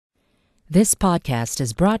This podcast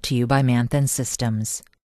is brought to you by Manthan Systems.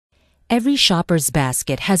 Every shopper's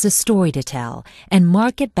basket has a story to tell, and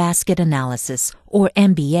Market Basket Analysis, or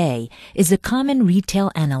MBA, is a common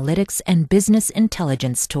retail analytics and business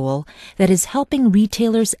intelligence tool that is helping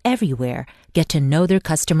retailers everywhere get to know their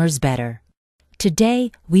customers better.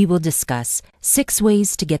 Today, we will discuss 6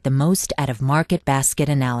 ways to get the most out of Market Basket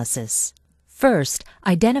Analysis. First,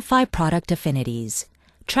 identify product affinities.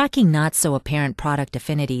 Tracking not-so-apparent product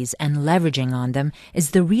affinities and leveraging on them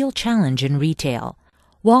is the real challenge in retail.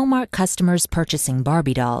 Walmart customers purchasing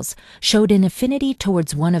Barbie dolls showed an affinity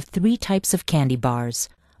towards one of 3 types of candy bars.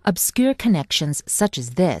 Obscure connections such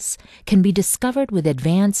as this can be discovered with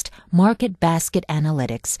advanced market basket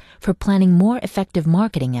analytics for planning more effective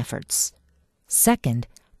marketing efforts. Second,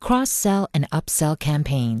 cross-sell and upsell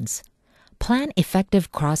campaigns. Plan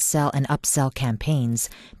effective cross-sell and upsell campaigns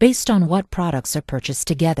based on what products are purchased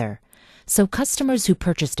together, so customers who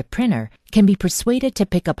purchased a printer can be persuaded to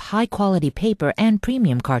pick up high-quality paper and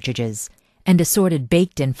premium cartridges, and assorted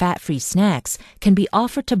baked and fat-free snacks can be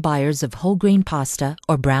offered to buyers of whole-grain pasta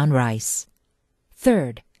or brown rice.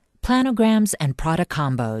 Third, planograms and Prada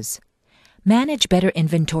combos. Manage better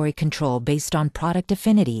inventory control based on product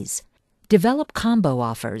affinities. Develop combo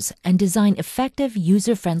offers and design effective,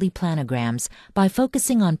 user-friendly planograms by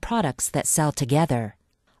focusing on products that sell together.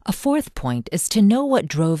 A fourth point is to know what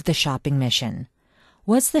drove the shopping mission.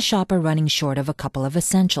 Was the shopper running short of a couple of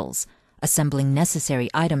essentials, assembling necessary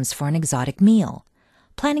items for an exotic meal,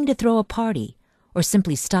 planning to throw a party, or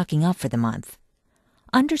simply stocking up for the month?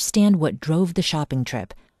 Understand what drove the shopping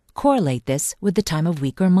trip. Correlate this with the time of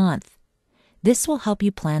week or month. This will help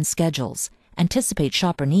you plan schedules, anticipate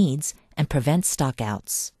shopper needs, and prevent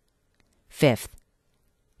stockouts. Fifth,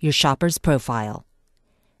 your shopper's profile.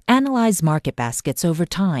 Analyze market baskets over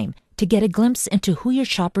time to get a glimpse into who your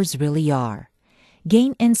shoppers really are.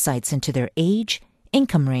 Gain insights into their age,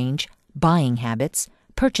 income range, buying habits,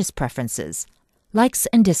 purchase preferences, likes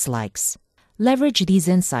and dislikes. Leverage these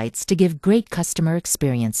insights to give great customer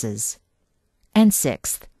experiences. And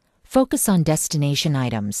sixth, focus on destination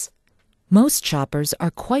items. Most shoppers are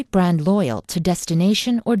quite brand loyal to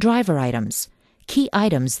destination or driver items, key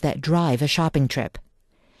items that drive a shopping trip.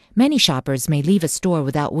 Many shoppers may leave a store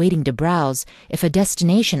without waiting to browse if a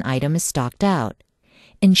destination item is stocked out.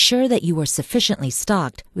 Ensure that you are sufficiently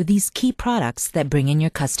stocked with these key products that bring in your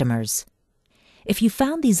customers. If you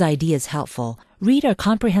found these ideas helpful, read our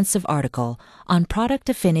comprehensive article on product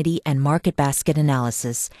affinity and market basket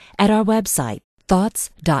analysis at our website,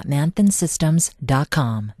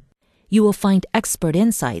 thoughts.manthansystems.com. You will find expert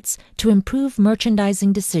insights to improve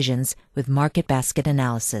merchandising decisions with market basket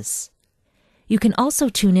analysis. You can also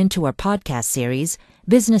tune into our podcast series,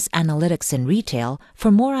 Business Analytics in Retail,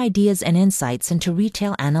 for more ideas and insights into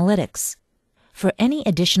retail analytics. For any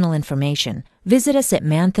additional information, visit us at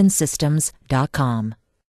manthansystems.com.